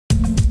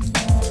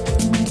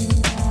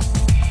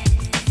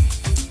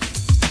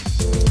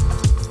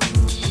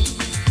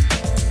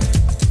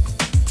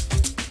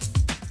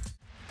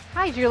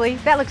Hi Julie,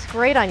 that looks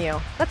great on you.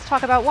 Let's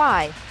talk about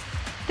why.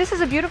 This is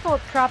a beautiful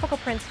tropical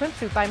print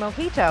swimsuit by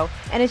Mojito,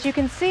 and as you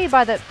can see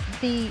by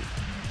the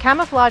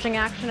camouflaging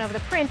action of the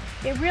print,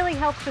 it really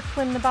helps to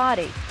slim the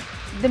body.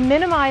 The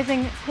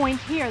minimizing point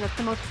here that's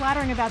the most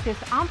flattering about this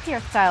Empire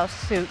style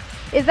suit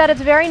is that it's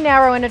very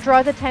narrow and it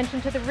draws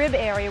attention to the rib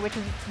area, which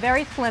is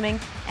very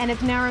slimming, and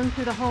it's narrowing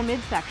through the whole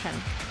midsection.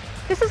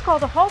 This is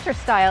called a halter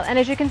style, and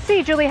as you can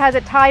see, Julie has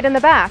it tied in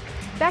the back.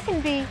 That can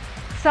be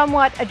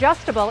somewhat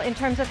adjustable in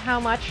terms of how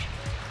much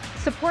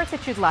support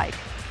that you'd like.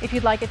 If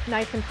you'd like it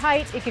nice and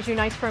tight, it gives you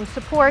nice firm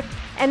support,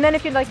 and then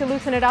if you'd like to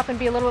loosen it up and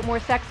be a little bit more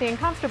sexy and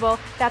comfortable,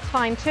 that's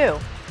fine too.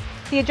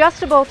 The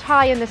adjustable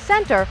tie in the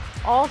center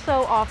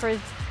also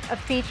offers a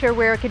feature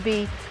where it could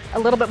be a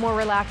little bit more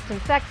relaxed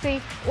and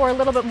sexy, or a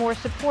little bit more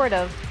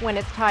supportive when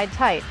it's tied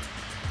tight.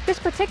 This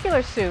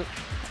particular suit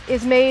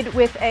is made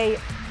with a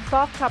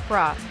soft cup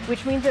bra,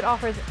 which means it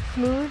offers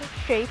smooth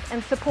shape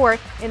and support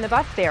in the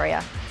bust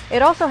area.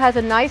 It also has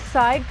a nice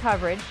side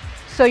coverage,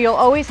 so you'll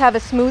always have a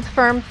smooth,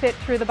 firm fit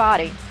through the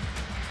body.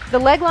 The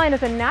leg line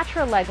is a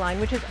natural leg line,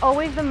 which is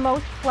always the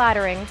most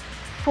flattering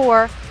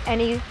for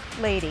any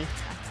lady.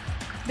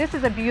 This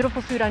is a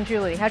beautiful suit on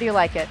Julie. How do you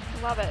like it?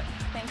 Love it.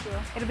 Thank you.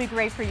 It'll be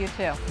great for you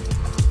too.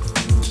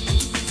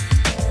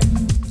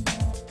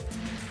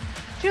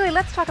 Julie,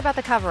 let's talk about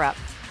the cover-up.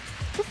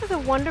 This is a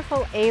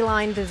wonderful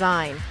A-line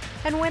design,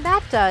 and what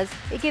that does,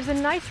 it gives a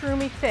nice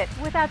roomy fit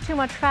without too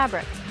much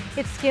fabric.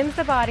 It skims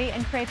the body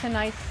and creates a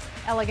nice,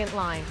 elegant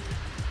line.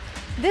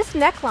 This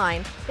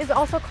neckline is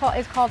also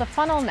called a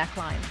funnel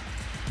neckline.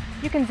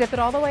 You can zip it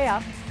all the way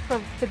up for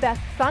the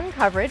best sun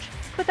coverage,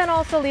 but then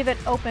also leave it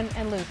open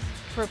and loose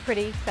for a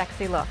pretty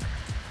sexy look.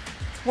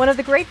 One of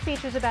the great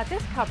features about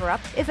this cover-up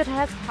is it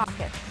has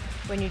pockets.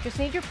 When you just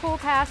need your pool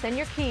pass and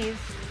your keys,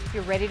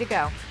 you're ready to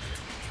go.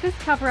 This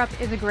cover-up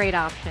is a great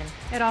option.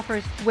 It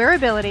offers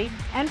wearability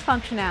and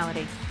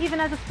functionality, even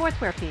as a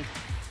sportswear piece.